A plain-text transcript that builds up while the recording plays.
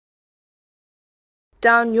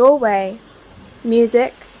Down your way,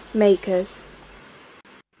 music makers.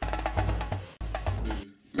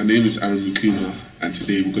 My name is Aaron Mukuna, and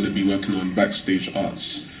today we're going to be working on backstage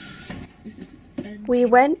arts. We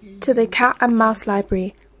went to the Cat and Mouse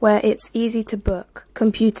Library, where it's easy to book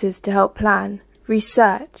computers to help plan,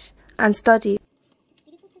 research and study.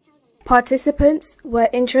 Participants were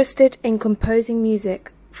interested in composing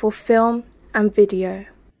music for film and video,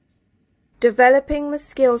 developing the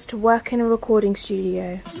skills to work in a recording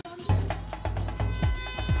studio.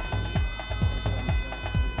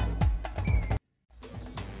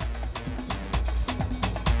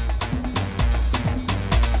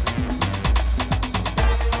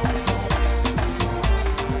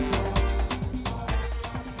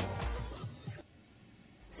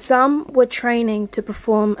 Some were training to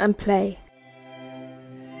perform and play.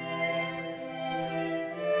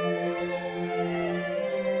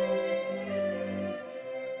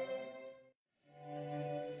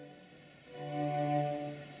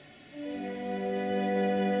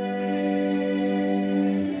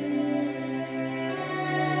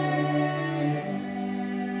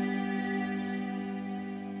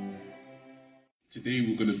 Today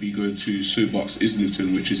we're going to be going to Soapbox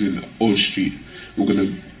Islington, which is in Old Street. We're going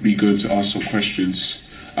to be going to ask some questions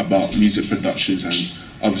about music productions and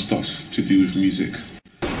other stuff to do with music.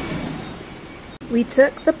 We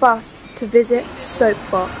took the bus to visit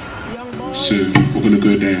Soapbox. So we're going to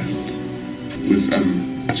go there with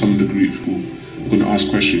some of the group. We're going to ask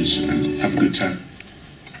questions and have a good time.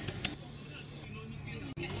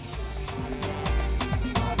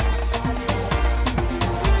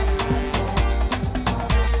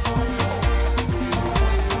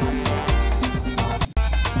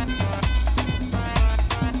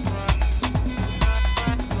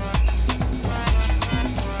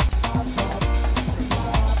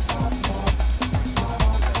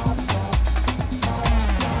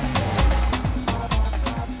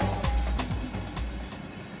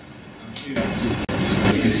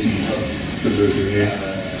 You can see the logo here,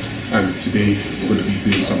 and today we're going to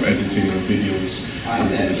be doing some editing and videos, and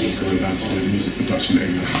we're going to be going down to the music production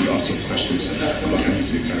area to ask some questions about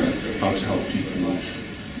music and how to help people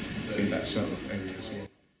in that sort of area as well.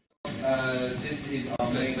 This is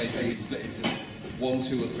our main space, split into 1,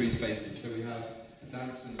 2 or 3 spaces. So we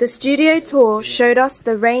have The studio tour showed us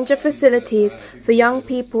the range of facilities for young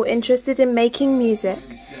people interested in making music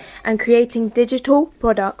and creating digital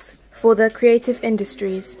products for the creative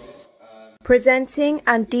industries, presenting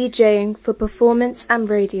and DJing for performance and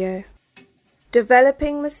radio,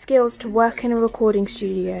 developing the skills to work in a recording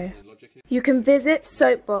studio. You can visit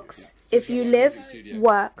Soapbox if you live,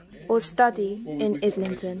 work or study in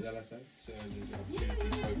Islington.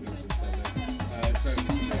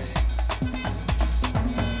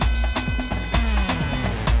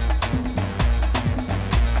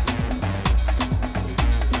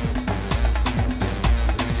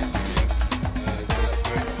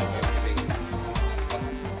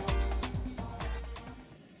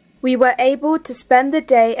 We were able to spend the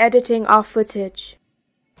day editing our footage.